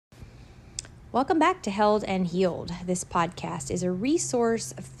Welcome back to Held and Healed. This podcast is a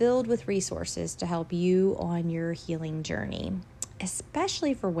resource filled with resources to help you on your healing journey,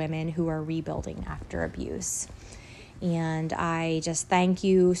 especially for women who are rebuilding after abuse. And I just thank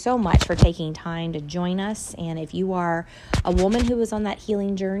you so much for taking time to join us. And if you are a woman who is on that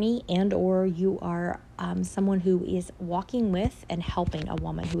healing journey and or you are someone who is walking with and helping a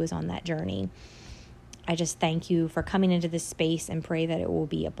woman who is on that journey, I just thank you for coming into this space and pray that it will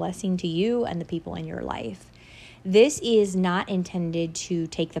be a blessing to you and the people in your life. This is not intended to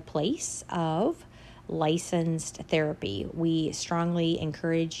take the place of licensed therapy. We strongly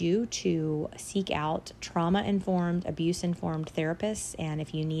encourage you to seek out trauma-informed, abuse-informed therapists. And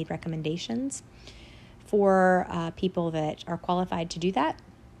if you need recommendations for people that are qualified to do that,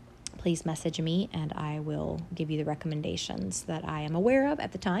 please message me and I will give you the recommendations that I am aware of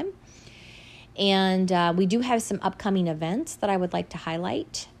at the time. And we do have some upcoming events that I would like to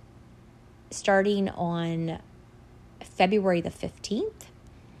highlight. Starting on February the 15th,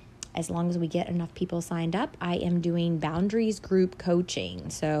 as long as we get enough people signed up, I am doing Boundaries group coaching.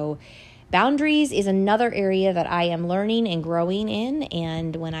 So boundaries is another area that I am learning and growing in.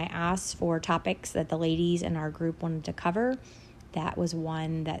 And when I asked for topics that the ladies in our group wanted to cover, that was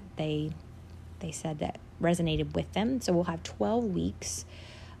one that they said that resonated with them. So we'll have 12 weeks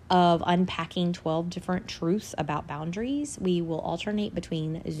of unpacking 12 different truths about boundaries. We will alternate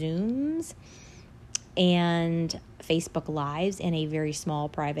between Zooms and Facebook Lives in a very small,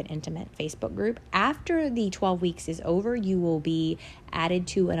 private, intimate Facebook group. After the 12 weeks is over, you will be added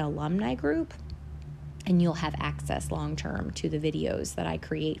to an alumni group and you'll have access long-term to the videos that I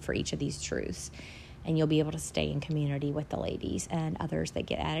create for each of these truths. And you'll be able to stay in community with the ladies and others that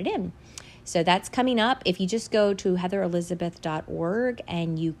get added in. So that's coming up. If you just go to heatherelizabeth.org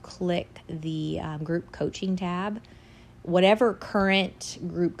and you click the group coaching tab, whatever current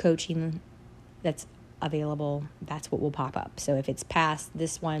group coaching that's available, that's what will pop up. So if it's past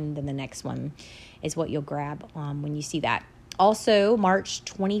this one, then the next one is what you'll grab when you see that. Also, March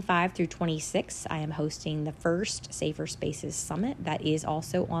 25 through 26, I am hosting the first Safer Spaces Summit. That is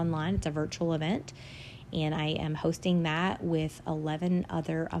also online. It's a virtual event. And I am hosting that with 11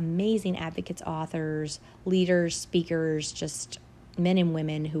 other amazing advocates, authors, leaders, speakers, just men and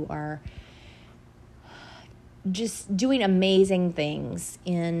women who are just doing amazing things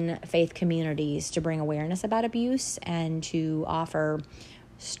in faith communities to bring awareness about abuse and to offer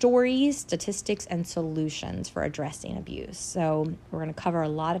stories, statistics, and solutions for addressing abuse. So we're going to cover a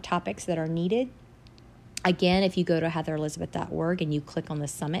lot of topics that are needed. Again, if you go to heatherelizabeth.org and you click on the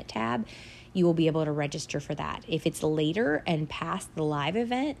Summit tab, you will be able to register for that. If it's later and past the live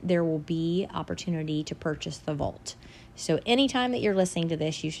event, there will be opportunity to purchase the vault. So anytime that you're listening to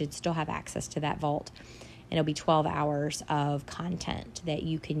this, you should still have access to that vault. And it'll be 12 hours of content that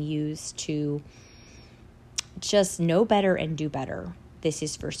you can use to just know better and do better. This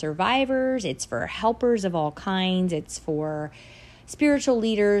is for survivors. It's for helpers of all kinds. It's for spiritual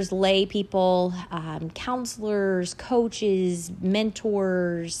leaders, lay people, counselors, coaches,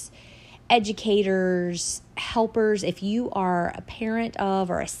 mentors, educators, helpers. If you are a parent of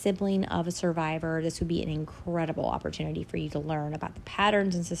or a sibling of a survivor, this would be an incredible opportunity for you to learn about the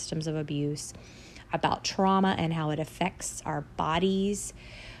patterns and systems of abuse, about trauma and how it affects our bodies,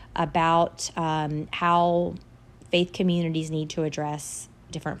 about how faith communities need to address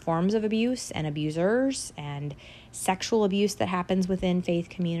different forms of abuse and abusers and sexual abuse that happens within faith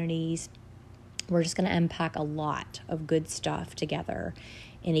communities. We're just going to unpack a lot of good stuff together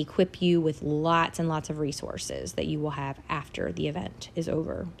and equip you with lots and lots of resources that you will have after the event is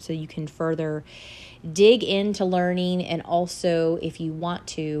over. So you can further dig into learning, and also if you want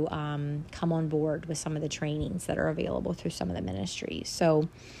to come on board with some of the trainings that are available through some of the ministries. So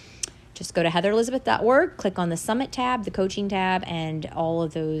just go to heatherelizabeth.org, click on the Summit tab, the coaching tab, and all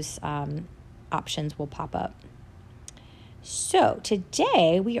of those options will pop up. So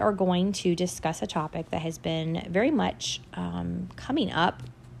today we are going to discuss a topic that has been very much coming up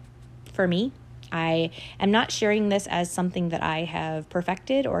for me. I am not sharing this as something that I have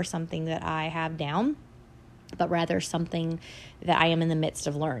perfected or something that I have down, but rather something that I am in the midst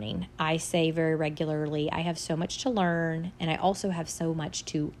of learning. I say very regularly, I have so much to learn, and I also have so much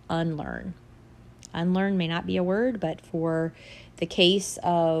to unlearn. Unlearn may not be a word, but for the case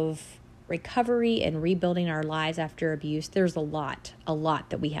of recovery and rebuilding our lives after abuse, there's a lot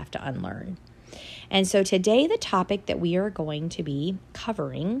that we have to unlearn. And so today, the topic that we are going to be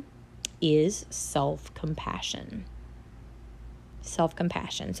covering is self-compassion.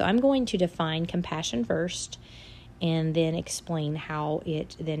 Self-compassion. So I'm going to define compassion first and then explain how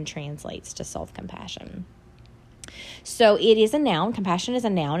it then translates to self-compassion. So it is a noun. Compassion is a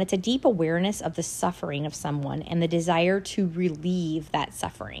noun. It's a deep awareness of the suffering of someone and the desire to relieve that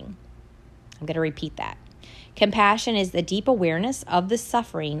suffering. I'm going to repeat that. Compassion is the deep awareness of the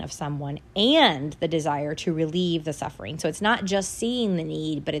suffering of someone and the desire to relieve the suffering. So it's not just seeing the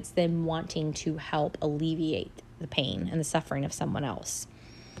need, but it's them wanting to help alleviate the pain and the suffering of someone else.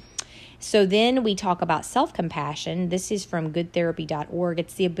 So then we talk about self-compassion. This is from goodtherapy.org.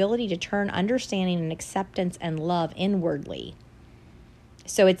 It's the ability to turn understanding and acceptance and love inwardly.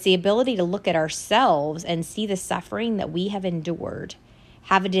 So it's the ability to look at ourselves and see the suffering that we have endured,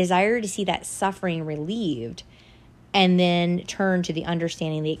 have a desire to see that suffering relieved, and then turn to the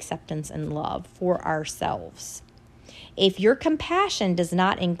understanding, the acceptance, and love for ourselves. If your compassion does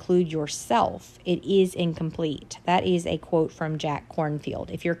not include yourself, it is incomplete. That is a quote from Jack Kornfield.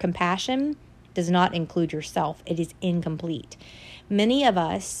 If your compassion does not include yourself, it is incomplete. Many of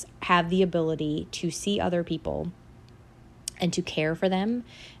us have the ability to see other people and to care for them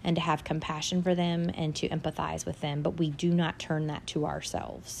and to have compassion for them and to empathize with them, but we do not turn that to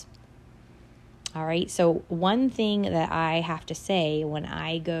ourselves. All right, so one thing that I have to say when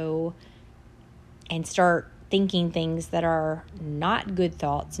I go and start thinking things that are not good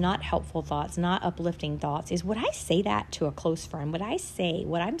thoughts, not helpful thoughts, not uplifting thoughts, is would I say that to a close friend? Would I say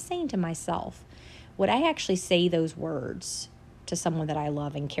what I'm saying to myself? Would I actually say those words to someone that I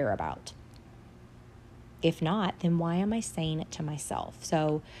love and care about? If not, then why am I saying it to myself?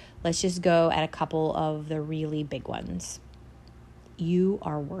 So let's just go at a couple of the really big ones. You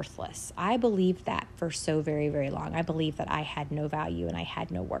are worthless. I believed that for so very, very long. I believed that I had no value and I had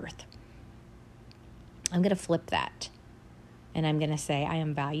no worth. I'm going to flip that. And I'm going to say, I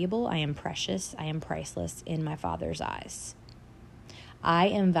am valuable, I am precious, I am priceless in my Father's eyes. I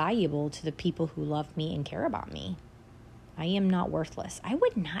am valuable to the people who love me and care about me. I am not worthless. I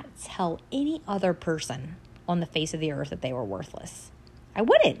would not tell any other person on the face of the earth that they were worthless. I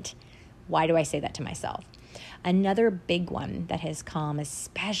wouldn't. Why do I say that to myself? Another big one that has come,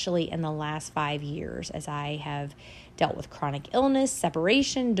 especially in the last 5 years, as I have dealt with chronic illness,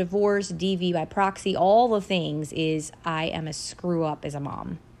 separation, divorce, DV by proxy, all the things, is I am a screw up as a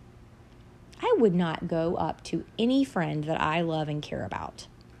mom. I would not go up to any friend that I love and care about,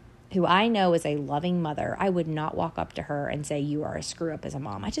 who I know is a loving mother. I would not walk up to her and say, you are a screw up as a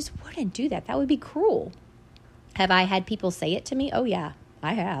mom. I just wouldn't do that. That would be cruel. Have I had people say it to me? Oh yeah,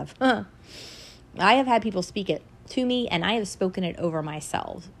 I have. I have had people speak it to me, and I have spoken it over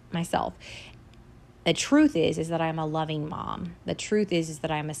myself. The truth is that I'm a loving mom. The truth is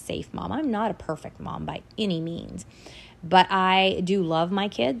that I'm a safe mom. I'm not a perfect mom by any means, but I do love my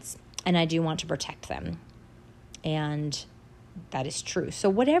kids and I do want to protect them. And that is true. So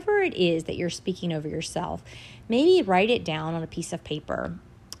whatever it is that you're speaking over yourself, maybe write it down on a piece of paper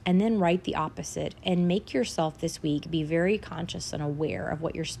and then write the opposite, and make yourself this week be very conscious and aware of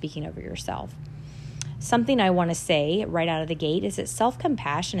what you're speaking over yourself. Something I want to say right out of the gate is that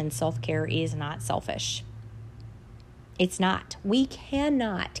self-compassion and self-care is not selfish. It's not. We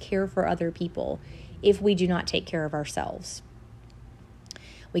cannot care for other people if we do not take care of ourselves.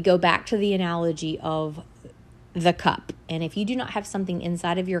 We go back to the analogy of the cup. And if you do not have something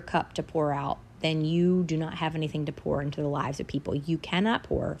inside of your cup to pour out, then you do not have anything to pour into the lives of people. You cannot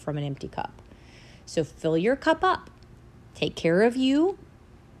pour from an empty cup. So fill your cup up. Take care of you.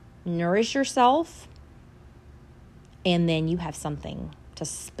 Nourish yourself. And then you have something to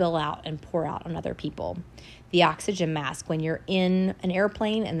spill out and pour out on other people. The oxygen mask, when you're in an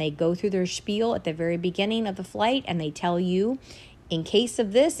airplane and they go through their spiel at the very beginning of the flight and they tell you, in case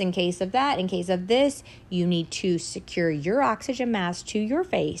of this, in case of that, in case of this, you need to secure your oxygen mask to your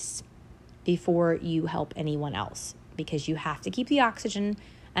face before you help anyone else, because you have to keep the oxygen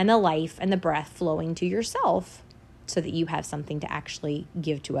and the life and the breath flowing to yourself so that you have something to actually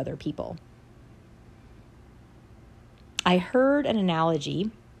give to other people. I heard an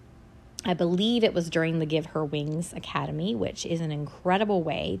analogy, I believe it was during the Give Her Wings Academy, which is an incredible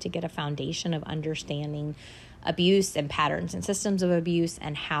way to get a foundation of understanding abuse and patterns and systems of abuse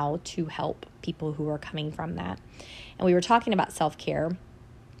and how to help people who are coming from that. And we were talking about self-care,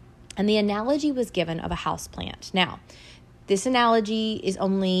 and the analogy was given of a houseplant. Now, this analogy is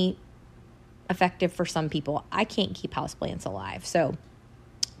only effective for some people. I can't keep houseplants alive, so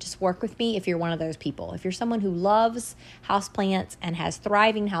just work with me if you're one of those people. If you're someone who loves houseplants and has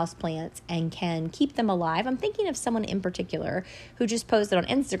thriving houseplants and can keep them alive. I'm thinking of someone in particular who just posted on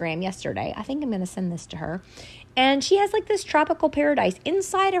Instagram yesterday. I think I'm going to send this to her. And she has like this tropical paradise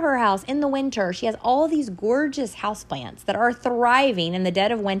inside of her house in the winter. She has all these gorgeous houseplants that are thriving in the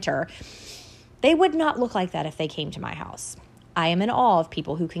dead of winter. They would not look like that if they came to my house. I am in awe of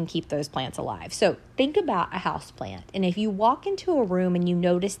people who can keep those plants alive. So think about a house plant. And if you walk into a room and you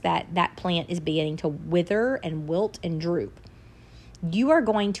notice that that plant is beginning to wither and wilt and droop, you are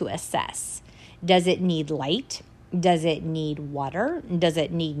going to assess, does it need light? Does it need water? Does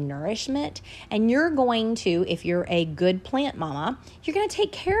it need nourishment? And you're going to, if you're a good plant mama, you're going to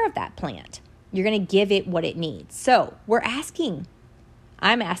take care of that plant. You're going to give it what it needs. So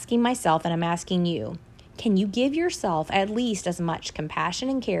I'm asking myself and I'm asking you, can you give yourself at least as much compassion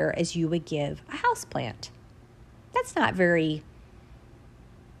and care as you would give a houseplant? That's not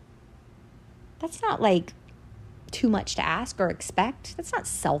like too much to ask or expect. That's not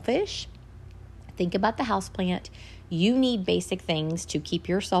selfish. Think about the houseplant. You need basic things to keep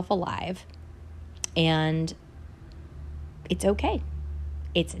yourself alive, and it's okay.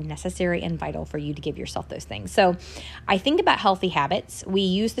 It's necessary and vital for you to give yourself those things. So I think about healthy habits. We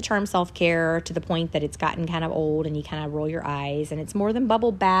use the term self-care to the point that it's gotten kind of old and you kind of roll your eyes, and it's more than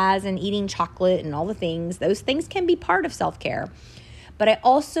bubble baths and eating chocolate and all the things. Those things can be part of self-care. But I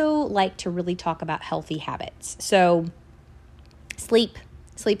also like to really talk about healthy habits. So sleep.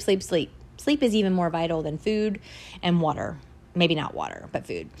 Sleep is even more vital than food and water. Maybe not water, but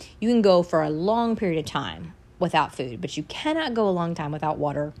food. You can go for a long period of time without food, but you cannot go a long time without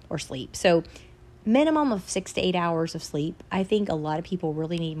water or sleep. So minimum of 6 to 8 hours of sleep. I think a lot of people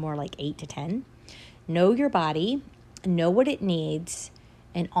really need more like 8 to 10. Know your body, know what it needs,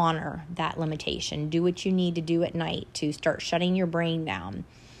 and honor that limitation. Do what you need to do at night to start shutting your brain down.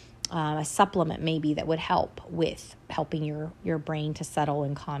 A supplement maybe that would help with helping your brain to settle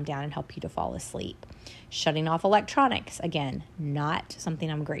and calm down and help you to fall asleep. Shutting off electronics, again, not something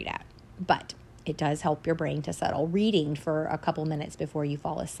I'm great at, but it does help your brain to settle. Reading for a couple minutes before you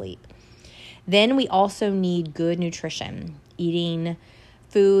fall asleep. Then we also need good nutrition, eating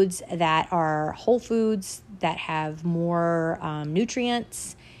foods that are whole foods, that have more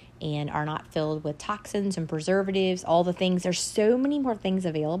nutrients and are not filled with toxins and preservatives, all the things. There's so many more things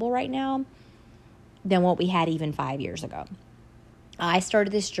available right now than what we had even 5 years ago. I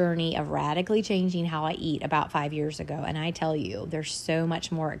started this journey of radically changing how I eat about 5 years ago, and I tell you, there's so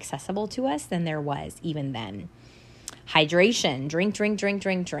much more accessible to us than there was even then. Hydration, drink.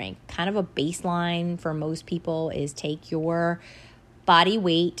 Kind of a baseline for most people is take your body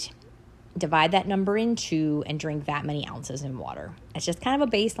weight, divide that number in 2, and drink that many ounces in water. It's just kind of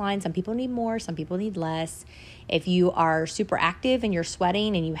a baseline. Some people need more, some people need less. If you are super active and you're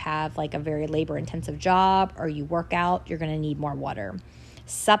sweating and you have like a very labor intensive job or you work out, you're going to need more water.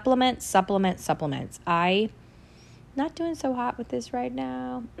 Supplements. I not doing so hot with this right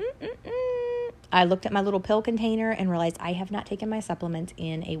now. I looked at my little pill container and realized I have not taken my supplements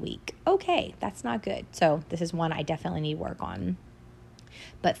in a week. Okay, that's not good. So this is one I definitely need work on.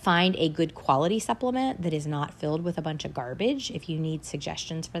 But find a good quality supplement that is not filled with a bunch of garbage. If you need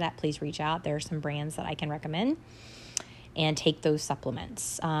suggestions for that, please reach out. There are some brands that I can recommend, and take those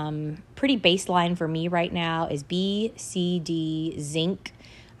supplements. Pretty baseline for me right now is B, C, D, zinc.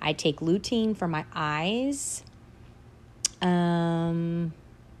 I take lutein for my eyes. I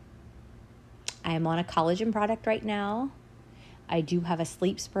am on a collagen product right now. I do have a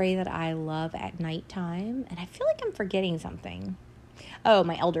sleep spray that I love at nighttime, and I feel like I'm forgetting something. Oh,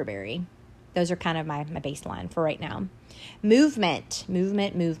 my elderberry. Those are kind of my baseline for right now. Movement.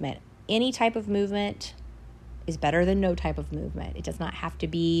 Any type of movement is better than no type of movement. It does not have to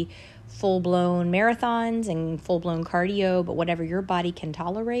be full-blown marathons and full-blown cardio, but whatever your body can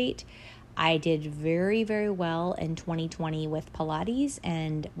tolerate. I did very, very well in 2020 with Pilates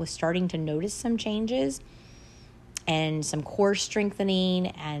and was starting to notice some changes and some core strengthening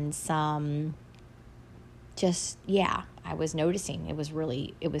and some I was noticing I was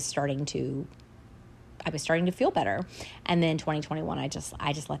starting to feel better. And then 2021, I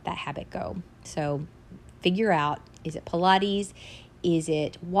just let that habit go. So figure out, is it Pilates? Is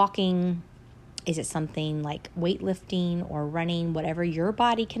it walking? Is it something like weightlifting or running? Whatever your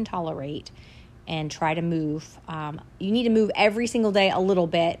body can tolerate, and try to move. You need to move every single day a little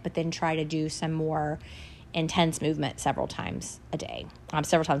bit, but then try to do some more intense movement several times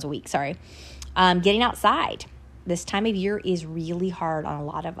a week. Getting outside. This time of year is really hard on a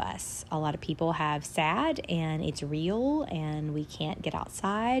lot of us. A lot of people have SAD, and it's real, and we can't get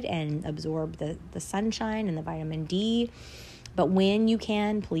outside and absorb the sunshine and the vitamin D. But when you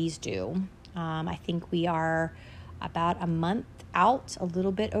can, please do. I think we are about a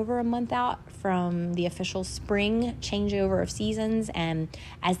little bit over a month out from the official spring changeover of seasons. And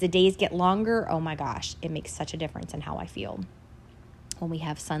as the days get longer, oh my gosh, it makes such a difference in how I feel when we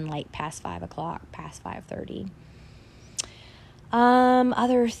have sunlight past 5 o'clock, past 5:30.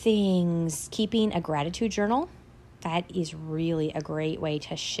 Other things, keeping a gratitude journal. that is really a great way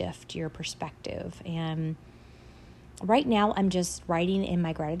to shift your perspective. And right now, I'm just writing in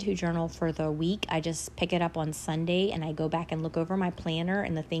my gratitude journal for the week. I just pick it up on Sunday and I go back and look over my planner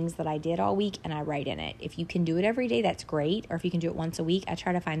and the things that I did all week and I write in it. If you can do it every day, that's great. Or if you can do it once a week, I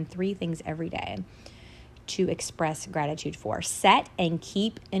try to find 3 things every day to express gratitude for. Set and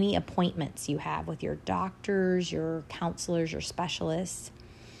keep any appointments you have with your doctors, your counselors, your specialists.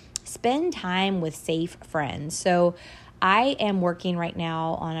 Spend time with safe friends. So I am working right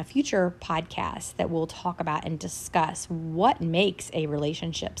now on a future podcast that will talk about and discuss what makes a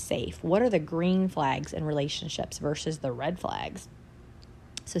relationship safe. What are the green flags in relationships versus the red flags?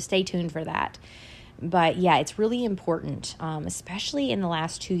 So stay tuned for that. But yeah, it's really important, especially in the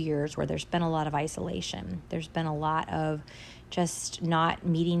last 2 years where there's been a lot of isolation. There's been a lot of just not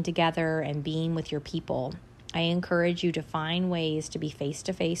meeting together and being with your people. I encourage you to find ways to be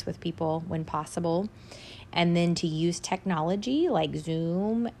face-to-face with people when possible, and then to use technology like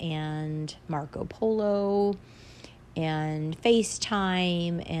Zoom and Marco Polo and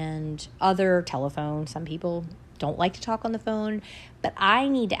FaceTime and other telephone. Some people don't like to talk on the phone, but I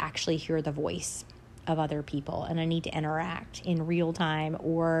need to actually hear the voice of other people, and I need to interact in real time,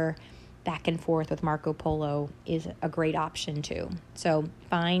 or back and forth with Marco Polo is a great option too. So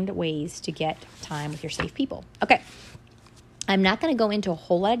find ways to get time with your safe people. Okay. I'm not going to go into a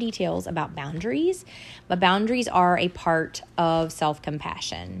whole lot of details about boundaries, but boundaries are a part of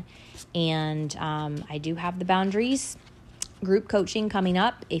self-compassion. And I do have the boundaries group coaching coming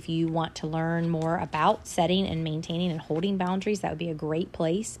up. If you want to learn more about setting and maintaining and holding boundaries, that would be a great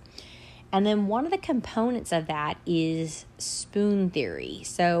place. And then one of the components of that is spoon theory.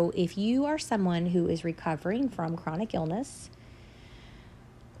 So if you are someone who is recovering from chronic illness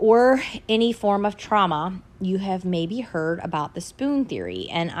or any form of trauma, you have maybe heard about the spoon theory.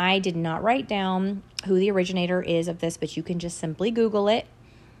 And I did not write down who the originator is of this, but you can just simply Google it.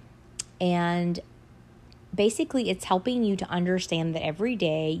 And basically, it's helping you to understand that every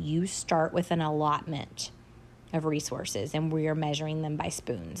day you start with an allotment of resources, and we are measuring them by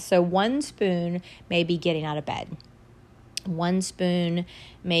spoons. So 1 spoon may be getting out of bed. 1 spoon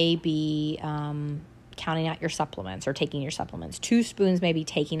may be counting out your supplements or taking your supplements. 2 spoons may be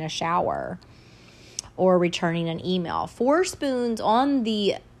taking a shower or returning an email. 4 spoons on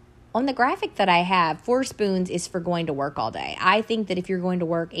the graphic that I have, 4 spoons is for going to work all day. I think that if you're going to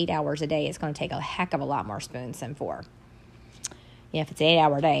work 8 hours a day, it's going to take a heck of a lot more spoons than 4. Yeah, if it's an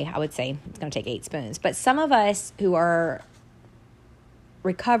 8-hour day, I would say it's going to take 8 spoons. But some of us who are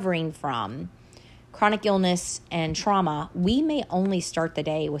recovering from chronic illness and trauma, we may only start the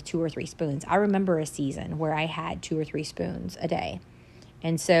day with 2 or 3 spoons. I remember a season where I had 2 or 3 spoons a day.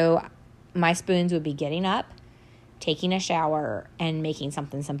 And so my spoons would be getting up, taking a shower, and making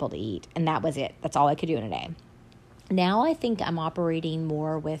something simple to eat. And that was it. That's all I could do in a day. Now I think I'm operating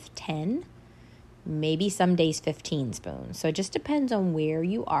more with 10, maybe some days 15 spoons. So it just depends on where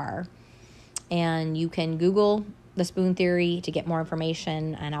you are. And you can Google the spoon theory to get more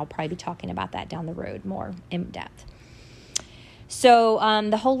information, and I'll probably be talking about that down the road more in depth. So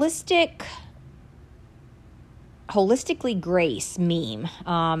the Holistically Grace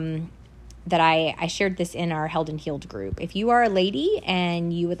meme, that I shared this in our Held and Healed group. If you are a lady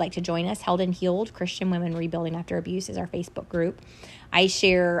and you would like to join us, Held and Healed, Christian Women Rebuilding After Abuse is our Facebook group. I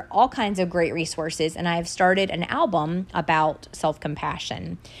share all kinds of great resources, and I've started an album about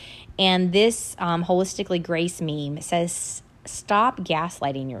self-compassion. And this Holistically Grace meme says, stop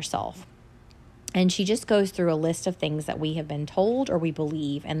gaslighting yourself. And she just goes through a list of things that we have been told or we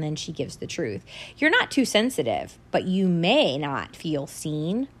believe, and then she gives the truth. You're not too sensitive, but you may not feel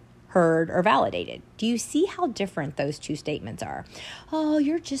seen, heard, or validated. Do you see how different those 2 statements are? Oh,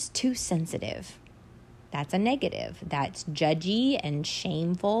 you're just too sensitive. That's a negative. That's judgy and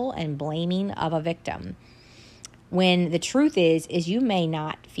shameful and blaming of a victim. When the truth is you may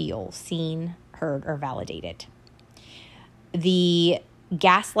not feel seen, heard, or validated. The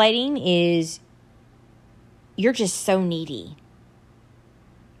gaslighting is you're just so needy.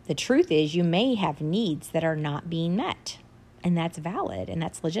 The truth is you may have needs that are not being met, and that's valid and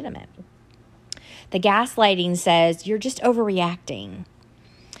that's legitimate. The gaslighting says you're just overreacting.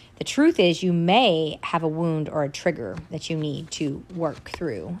 The truth is you may have a wound or a trigger that you need to work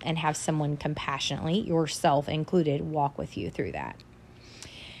through and have someone compassionately, yourself included, walk with you through that.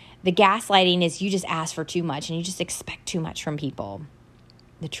 The gaslighting is you just ask for too much and you just expect too much from people.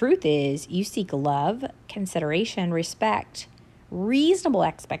 The truth is you seek love, consideration, respect, reasonable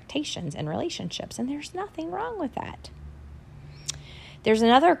expectations in relationships, and there's nothing wrong with that. There's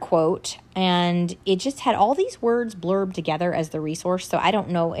another quote, and it just had all these words blurbed together as the resource, so I don't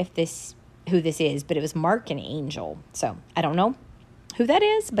know if this who this is, but it was Mark and Angel. So I don't know who that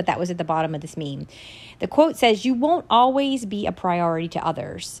is, but that was at the bottom of this meme. The quote says, "You won't always be a priority to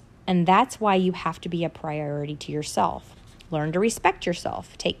others, and that's why you have to be a priority to yourself. Learn to respect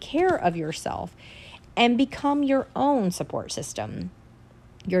yourself, take care of yourself, and become your own support system.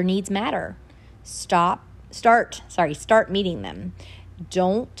 Your needs matter. Start meeting them.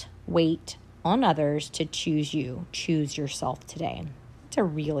 Don't wait on others to choose you. Choose yourself today." It's a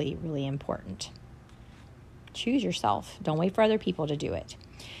really, really important. Choose yourself. Don't wait for other people to do it.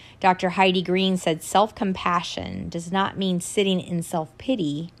 Dr. Heidi Green said, "Self-compassion does not mean sitting in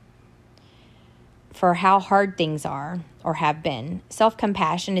self-pity for how hard things are or have been.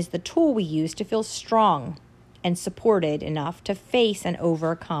 Self-compassion is the tool we use to feel strong and supported enough to face and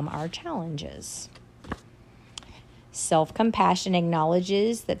overcome our challenges." Self-compassion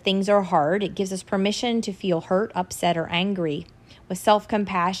acknowledges that things are hard. It gives us permission to feel hurt, upset, or angry. With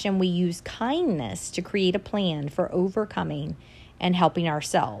self-compassion, we use kindness to create a plan for overcoming and helping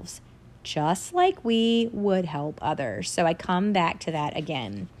ourselves, just like we would help others. So I come back to that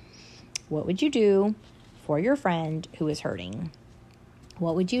again. What would you do for your friend who is hurting?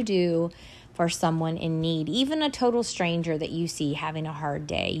 What would you do for someone in need? Even a total stranger that you see having a hard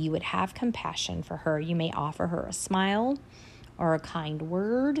day, you would have compassion for her. You may offer her a smile or a kind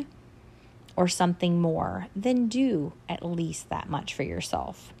word or something more. Then do at least that much for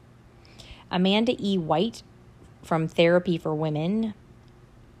yourself. Amanda E. White from Therapy for Women,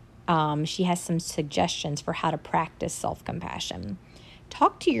 she has some suggestions for how to practice self-compassion.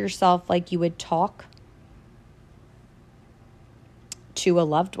 Talk to yourself like you would talk to a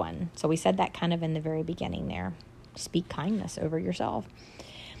loved one. So we said that kind of in the very beginning there. Speak kindness over yourself.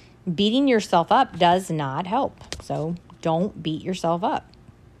 Beating yourself up does not help. So don't beat yourself up.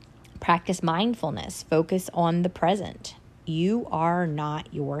 Practice mindfulness. Focus on the present. You are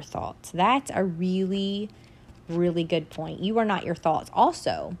not your thoughts. That's a really, really good point. You are not your thoughts.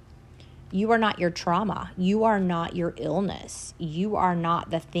 Also, you are not your trauma. You are not your illness. You are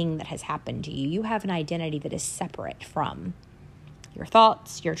not the thing that has happened to you. You have an identity that is separate from your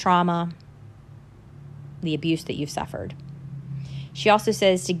thoughts, your trauma, the abuse that you've suffered. She also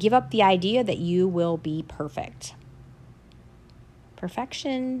says to give up the idea that you will be perfect.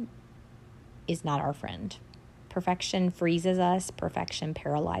 Perfection is not our friend. Perfection freezes us. Perfection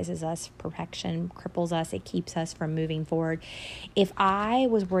paralyzes us. Perfection cripples us. It keeps us from moving forward. If I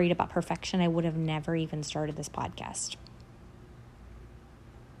was worried about perfection, I would have never even started this podcast.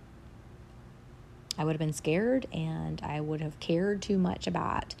 I would have been scared, and I would have cared too much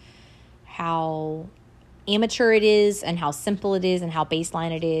about how amateur it is and how simple it is and how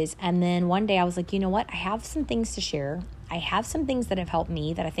baseline it is. And then one day I was like, you know what? I have some things to share. I have some things that have helped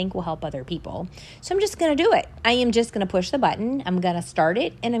me that I think will help other people. So I'm just going to do it. I am just going to push the button. I'm going to start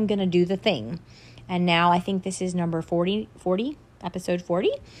it, and I'm going to do the thing. And now I think this is number 40, episode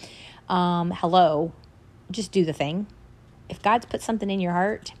 40. Hello, just do the thing. If God's put something in your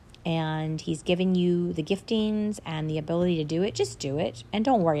heart and he's given you the giftings and the ability to do it, just do it. And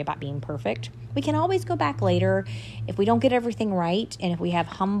don't worry about being perfect. We can always go back later. If we don't get everything right, and if we have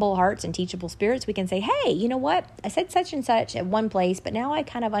humble hearts and teachable spirits, we can say, hey, you know what? I said such and such at one place, but now I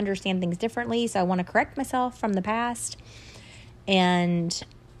kind of understand things differently. So I want to correct myself from the past, and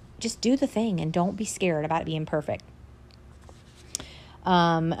just do the thing, and don't be scared about it being perfect.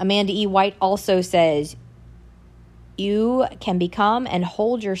 Amanda E. White also says, you can become and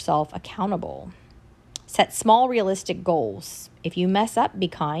hold yourself accountable. Set small, realistic goals. If you mess up, be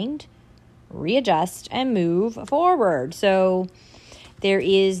kind, readjust, and move forward. So there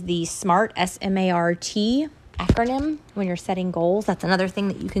is the SMART, S-M-A-R-T acronym when you're setting goals. That's another thing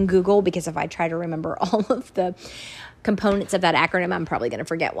that you can Google, because if I try to remember all of the components of that acronym, I'm probably going to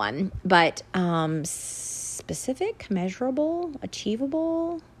forget one. But specific, measurable,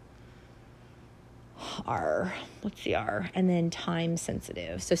 achievable, R, what's the R? And then time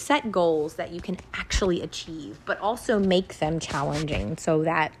sensitive. So set goals that you can actually achieve, but also make them challenging so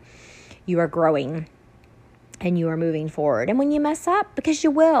that you are growing and you are moving forward. And when you mess up, because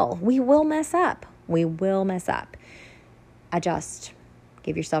we will mess up. We will mess up. Adjust.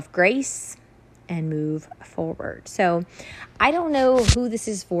 Give yourself grace and move forward. So I don't know who this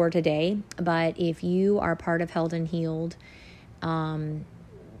is for today, but if you are part of Held and Healed,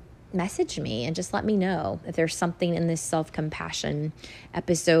 message me and just let me know if there's something in this self-compassion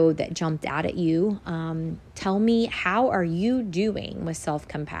episode that jumped out at you. Tell me, how are you doing with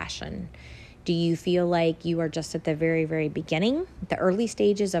self-compassion? Do you feel like you are just at the very, very beginning, the early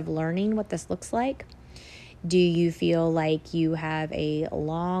stages of learning what this looks like? Do you feel like you have a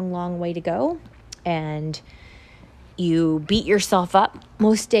long, long way to go, and you beat yourself up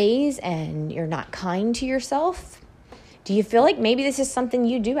most days and you're not kind to yourself? Do you feel like maybe this is something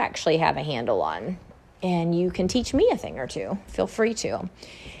you do actually have a handle on and you can teach me a thing or two? Feel free to.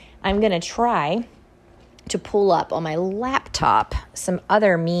 I'm going to try to pull up on my laptop some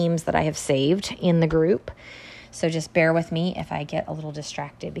other memes that I have saved in the group. So just bear with me if I get a little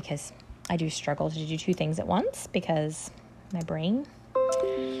distracted, because I do struggle to do two things at once because my brain.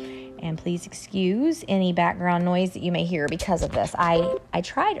 And please excuse any background noise that you may hear because of this. I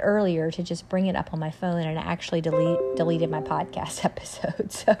tried earlier to just bring it up on my phone and I actually deleted my podcast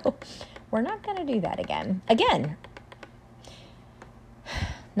episode. So we're not going to do that again. Again,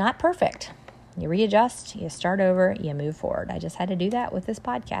 not perfect. You readjust, you start over, you move forward. I just had to do that with this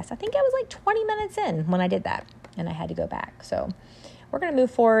podcast. I think I was like 20 minutes in when I did that and I had to go back. So we're going to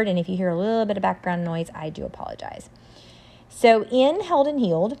move forward. And if you hear a little bit of background noise, I do apologize. So in Held and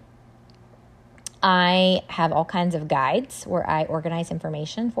Healed, I have all kinds of guides where I organize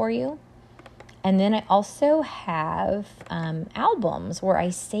information for you. And then I also have albums where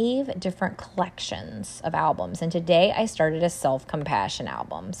I save different collections of albums. And today I started a self-compassion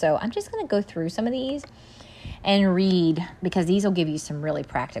album. So I'm just going to go through some of these and read, because these will give you some really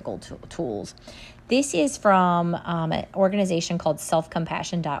practical tools. This is from an organization called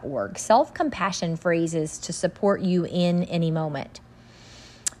selfcompassion.org. Self-compassion phrases to support you in any moment.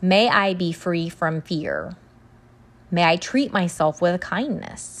 May I be free from fear. May I treat myself with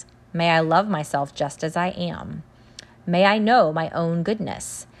kindness. May I love myself just as I am. May I know my own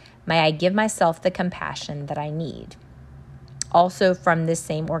goodness. May I give myself the compassion that I need. Also from this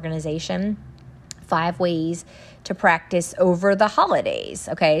same organization, 5 ways to practice over the holidays.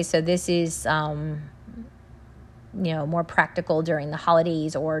 Okay, so this is, more practical during the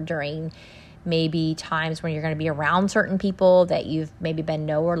holidays or during maybe times when you're going to be around certain people that you've maybe been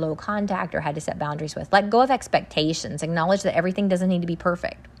no or low contact or had to set boundaries with. Let go of expectations. Acknowledge that everything doesn't need to be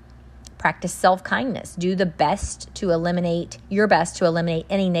perfect. Practice self-kindness. Do your best to eliminate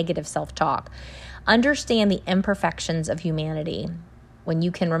any negative self-talk. Understand the imperfections of humanity when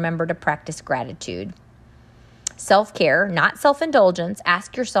you can remember to practice gratitude. Self-care, not self-indulgence.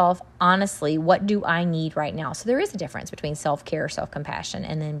 Ask yourself, honestly, what do I need right now? So there is a difference between self-care, self-compassion,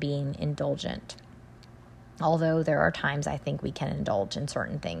 and then being indulgent. Although there are times I think we can indulge in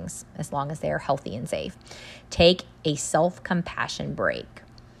certain things as long as they are healthy and safe. Take a self-compassion break.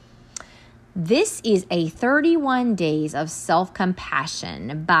 This is a 31 Days of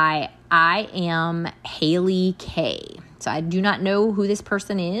Self-Compassion by I Am Haley K. So I do not know who this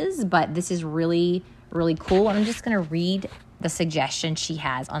person is, but this is really, really cool. And I'm just going to read the suggestion she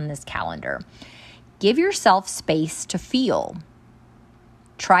has on this calendar. Give yourself space to feel.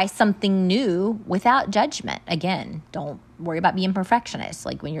 Try something new without judgment. Again, don't worry about being perfectionist.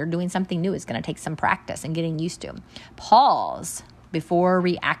 Like when you're doing something new, it's going to take some practice and getting used to. Pause before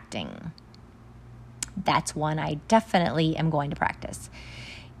reacting. That's one I definitely am going to practice.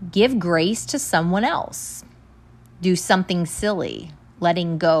 Give grace to someone else. Do something silly,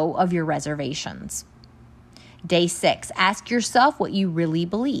 letting go of your reservations. Day 6, ask yourself what you really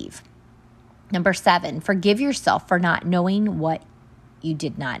believe. Number 7, forgive yourself for not knowing what you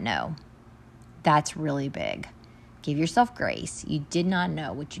did not know. That's really big. Give yourself grace. You did not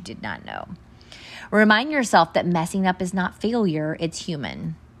know what you did not know. Remind yourself that messing up is not failure, it's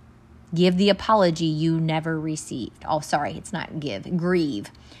human. Give the apology you never received. Oh, sorry, it's not give. Grieve.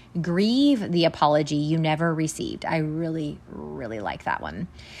 Grieve the apology you never received. I really, really like that one.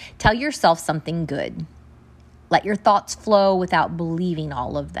 Tell yourself something good. Let your thoughts flow without believing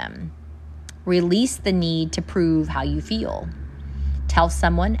all of them. Release the need to prove how you feel. Tell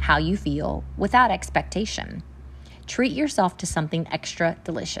someone how you feel without expectation. Treat yourself to something extra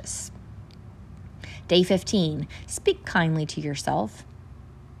delicious. Day 15, speak kindly to yourself.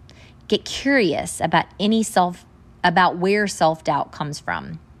 Get curious about where self-doubt comes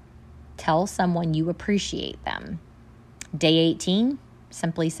from. Tell someone you appreciate them. Day 18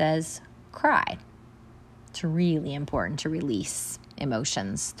 simply says, cry. It's really important to release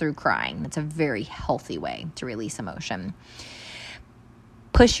emotions through crying. That's a very healthy way to release emotion.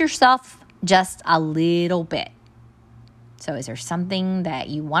 Push yourself just a little bit. So is there something that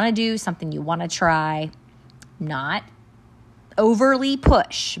you want to do, something you want to try? Not overly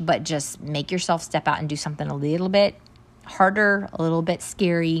push, but just make yourself step out and do something a little bit harder, a little bit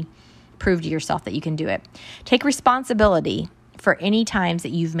scary. Prove to yourself that you can do it. Take responsibility for any times that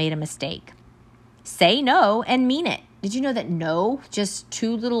you've made a mistake. Say no and mean it. Did you know that no, just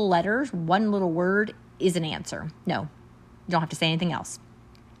 2 little letters, 1 little word is an answer? No, you don't have to say anything else.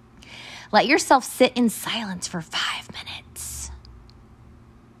 Let yourself sit in silence for 5 minutes.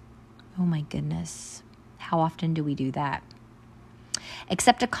 Oh my goodness. How often do we do that?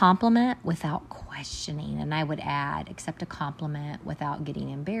 Accept a compliment without questioning. And I would add, accept a compliment without getting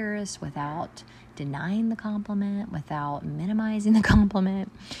embarrassed, without denying the compliment, without minimizing the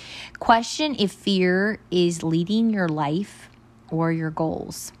compliment. Question if fear is leading your life or your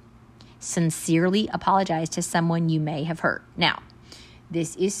goals. Sincerely apologize to someone you may have hurt. Now,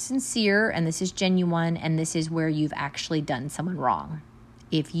 this is sincere and this is genuine, and this is where you've actually done someone wrong.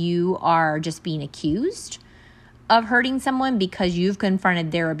 If you are just being accused of hurting someone because you've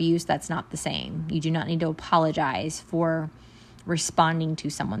confronted their abuse, that's not the same. You do not need to apologize for responding to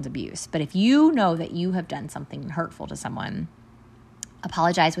someone's abuse. But if you know that you have done something hurtful to someone,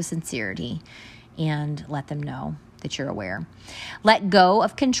 apologize with sincerity and let them know that you're aware. Let go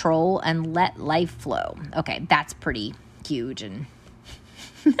of control and let life flow. Okay, that's pretty huge and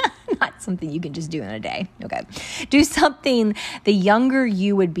not something you can just do in a day. Okay. Do something the younger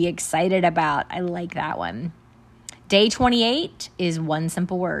you would be excited about. I like that one. Day 28 is one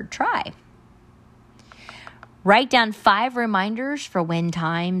simple word: try. Write down 5 reminders for when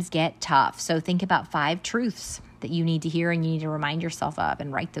times get tough. So think about 5 truths that you need to hear and you need to remind yourself of,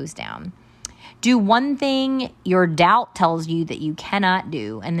 and write those down. Do one thing your doubt tells you that you cannot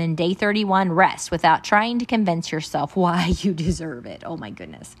do. And then day 31, rest without trying to convince yourself why you deserve it. Oh my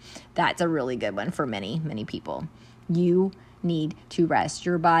goodness. That's a really good one for many, many people. You need to rest.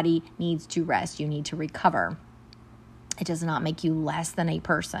 Your body needs to rest. You need to recover. It does not make you less than a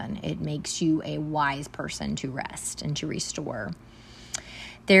person. It makes you a wise person to rest and to restore.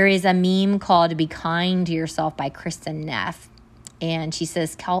 There is a meme called Be Kind to Yourself by Kristin Neff. And she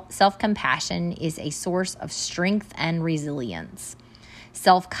says self-compassion is a source of strength and resilience.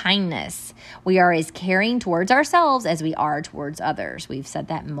 Self-kindness. We are as caring towards ourselves as we are towards others. We've said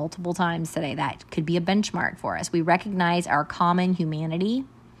that multiple times today. That could be a benchmark for us. We recognize our common humanity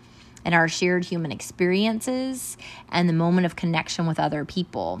and our shared human experiences and the moment of connection with other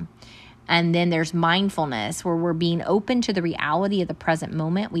people. And then there's mindfulness, where we're being open to the reality of the present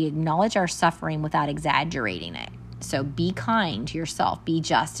moment. We acknowledge our suffering without exaggerating it. So be kind to yourself. Be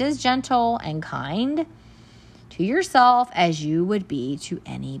just as gentle and kind to yourself as you would be to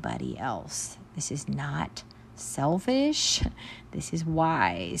anybody else. This is not selfish. This is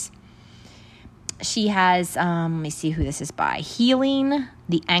wise. She has, let me see who this is by. Healing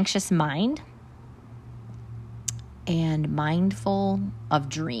the Anxious Mind and Mindful of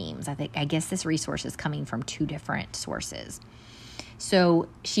Dreams. I guess this resource is coming from 2 different sources. So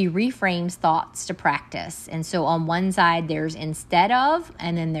she reframes thoughts to practice. And so on one side, there's instead of,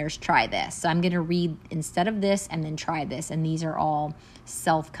 and then there's try this. So I'm going to read instead of this and then try this. And these are all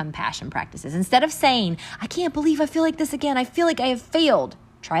self-compassion practices. Instead of saying, I can't believe I feel like this again. I feel like I have failed.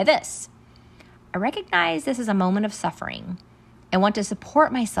 Try this. I recognize this is a moment of suffering and want to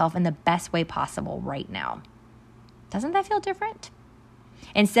support myself in the best way possible right now. Doesn't that feel different?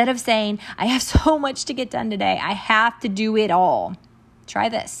 Instead of saying, I have so much to get done today, I have to do it all. Try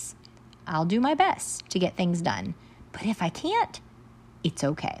this. I'll do my best to get things done. But if I can't, it's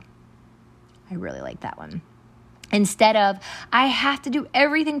okay. I really like that one. Instead of, I have to do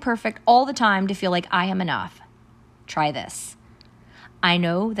everything perfect all the time to feel like I am enough. Try this. I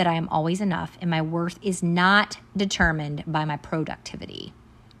know that I am always enough and my worth is not determined by my productivity.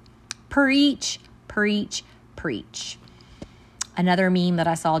 Preach, preach, preach. Another meme that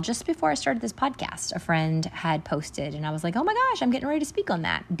I saw just before I started this podcast, a friend had posted, and I was like, oh my gosh, I'm getting ready to speak on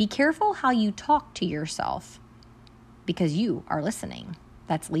that. Be careful how you talk to yourself because you are listening.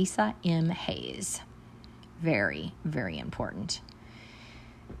 That's Lisa M. Hayes. Very, very important.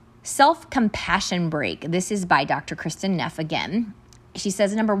 Self-compassion break. This is by Dr. Kristin Neff again. She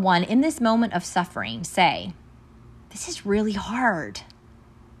says, number 1, in this moment of suffering, say, this is really hard.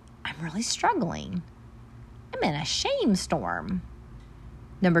 I'm really struggling. I'm in a shame storm.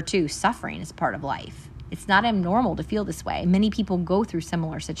 Number 2, suffering is part of life. It's not abnormal to feel this way. Many people go through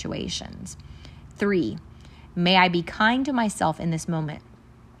similar situations. 3, may I be kind to myself in this moment.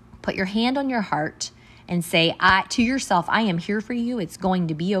 Put your hand on your heart and say to yourself, I am here for you. It's going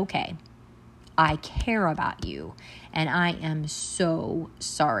to be okay. I care about you, and I am so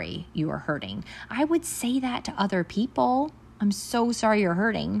sorry you are hurting. I would say that to other people. I'm so sorry you're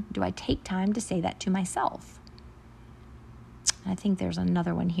hurting. Do I take time to say that to myself? I think there's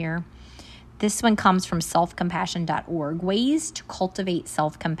another one here. This one comes from selfcompassion.org. Ways to cultivate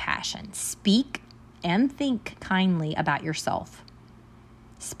self-compassion. Speak and think kindly about yourself.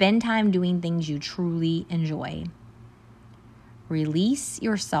 Spend time doing things you truly enjoy. Release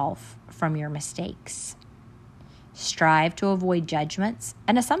yourself from your mistakes. Strive to avoid judgments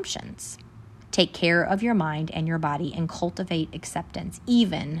and assumptions. Take care of your mind and your body and cultivate acceptance,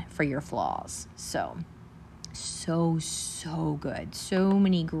 even for your flaws. So So good. So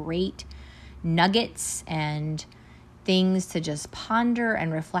many great nuggets and things to just ponder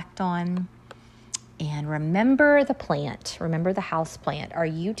and reflect on. And remember the plant. Remember the house plant. Are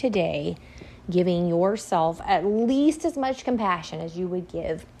you today giving yourself at least as much compassion as you would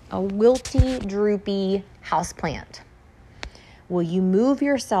give a wilty, droopy house plant? Will you move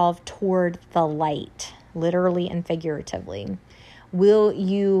yourself toward the light, literally and figuratively? Will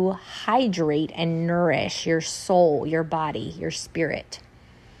you hydrate and nourish your soul, your body, your spirit?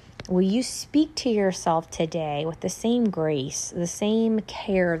 Will you speak to yourself today with the same grace, the same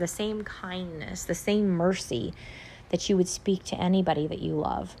care, the same kindness, the same mercy that you would speak to anybody that you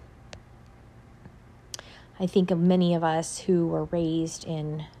love? I think of many of us who were raised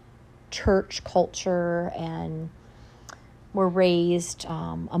in church culture and were raised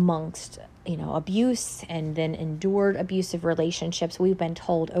amongst abuse and then endured abusive relationships. We've been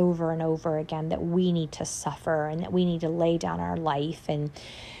told over and over again that we need to suffer and that we need to lay down our life and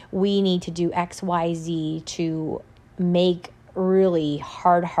we need to do X, Y, Z to make really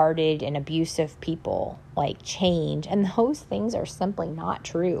hard-hearted and abusive people change. And those things are simply not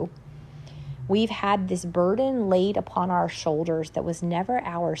true. We've had this burden laid upon our shoulders that was never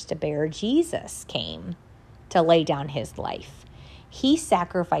ours to bear. Jesus came to lay down his life. He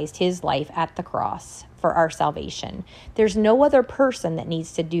sacrificed his life at the cross for our salvation. There's no other person that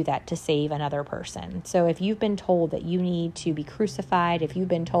needs to do that to save another person. So if you've been told that you need to be crucified, if you've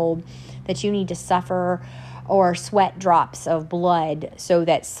been told that you need to suffer or sweat drops of blood so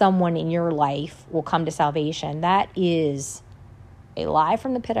that someone in your life will come to salvation, that is a lie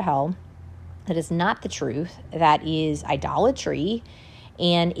from the pit of hell. That is not the truth. That is idolatry.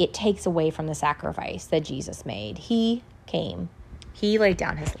 And it takes away from the sacrifice that Jesus made. He came. He laid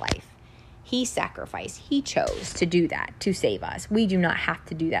down his life. He sacrificed. He chose to do that to save us. We do not have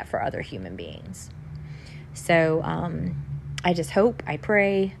to do that for other human beings. So I just hope, I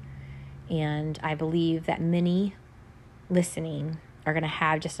pray, and I believe that many listening are going to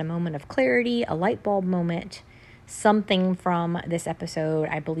have just a moment of clarity, a light bulb moment. Something from this episode,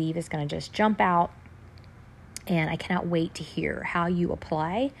 I believe, is going to just jump out. And I cannot wait to hear how you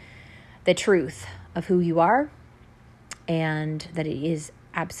apply the truth of who you are and that it is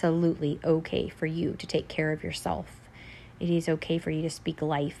absolutely okay for you to take care of yourself. It is okay for you to speak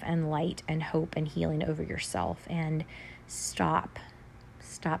life and light and hope and healing over yourself and stop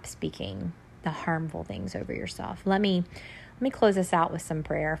speaking the harmful things over yourself. Let me close this out with some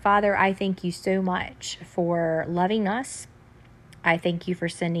prayer. Father, I thank you so much for loving us. I thank you for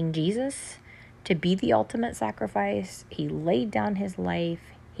sending Jesus to be the ultimate sacrifice. He laid down his life.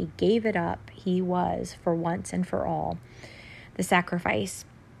 He gave it up. He was, for once and for all, the sacrifice.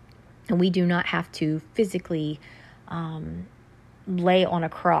 And we do not have to physically lay on a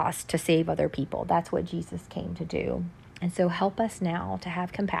cross to save other people. That's what Jesus came to do. And so help us now to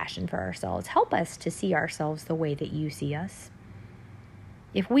have compassion for ourselves. Help us to see ourselves the way that you see us.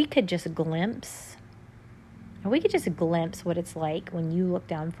 If we could just glimpse what it's like when you look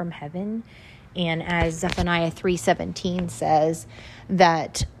down from heaven. And as Zephaniah 3:17 says,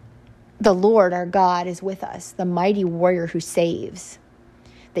 that the Lord our God is with us, the mighty warrior who saves,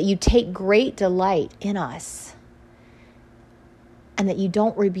 that you take great delight in us, and that you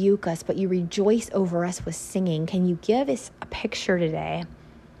don't rebuke us, but you rejoice over us with singing. Can you give us a picture today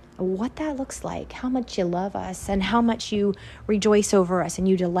of what that looks like, how much you love us and how much you rejoice over us and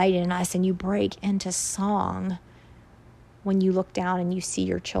you delight in us and you break into song when you look down and you see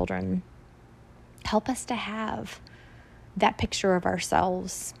your children? Help us to have that picture of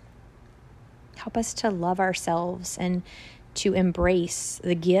ourselves. Help us to love ourselves and to embrace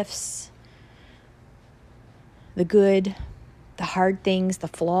the gifts, the good, the hard things, the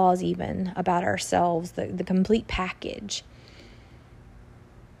flaws even about ourselves, the complete package.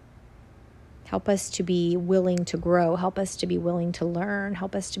 Help us to be willing to grow. Help us to be willing to learn.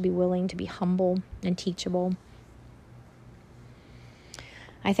 Help us to be willing to be humble and teachable.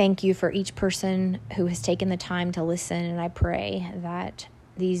 I thank you for each person who has taken the time to listen, and I pray that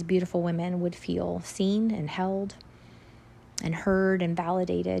these beautiful women would feel seen and held and heard and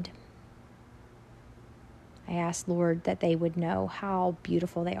validated. I ask, Lord, that they would know how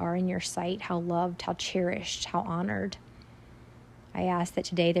beautiful they are in your sight, how loved, how cherished, how honored. I ask that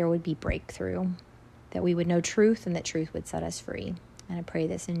today there would be breakthrough, that we would know truth and that truth would set us free. And I pray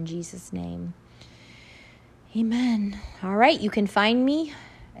this in Jesus' name. Amen. All right, you can find me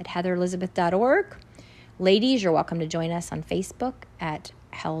at heatherelizabeth.org. Ladies, you're welcome to join us on Facebook at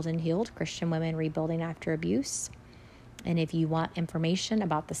Held and Healed, Christian Women Rebuilding After Abuse. And if you want information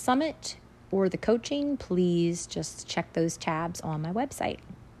about the summit or the coaching, please just check those tabs on my website.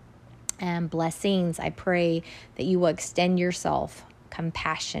 And blessings, I pray that you will extend yourself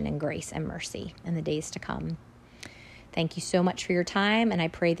compassion and grace and mercy in the days to come. Thank you so much for your time, and I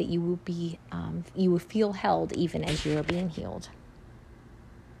pray that you will feel held even as you are being healed.